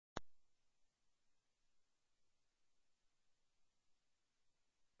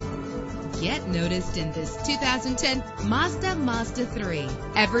get noticed in this 2010 Mazda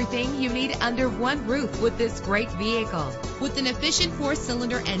MAZDA3. Everything you need under one roof with this great vehicle. With an efficient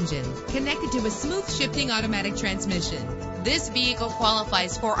 4-cylinder engine connected to a smooth shifting automatic transmission, this vehicle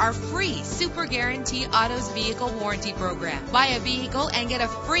qualifies for our free Super Guarantee Autos Vehicle Warranty Program. Buy a vehicle and get a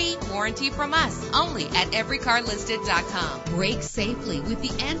free warranty from us only at everycarlisted.com. Brake safely with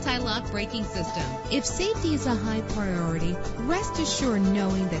the anti-lock braking system. If safety is a high priority, rest assured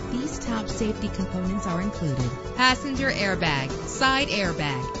knowing that these top safety components are included. Passenger airbag, side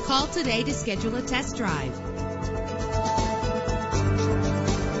airbag. Call today to schedule a test drive.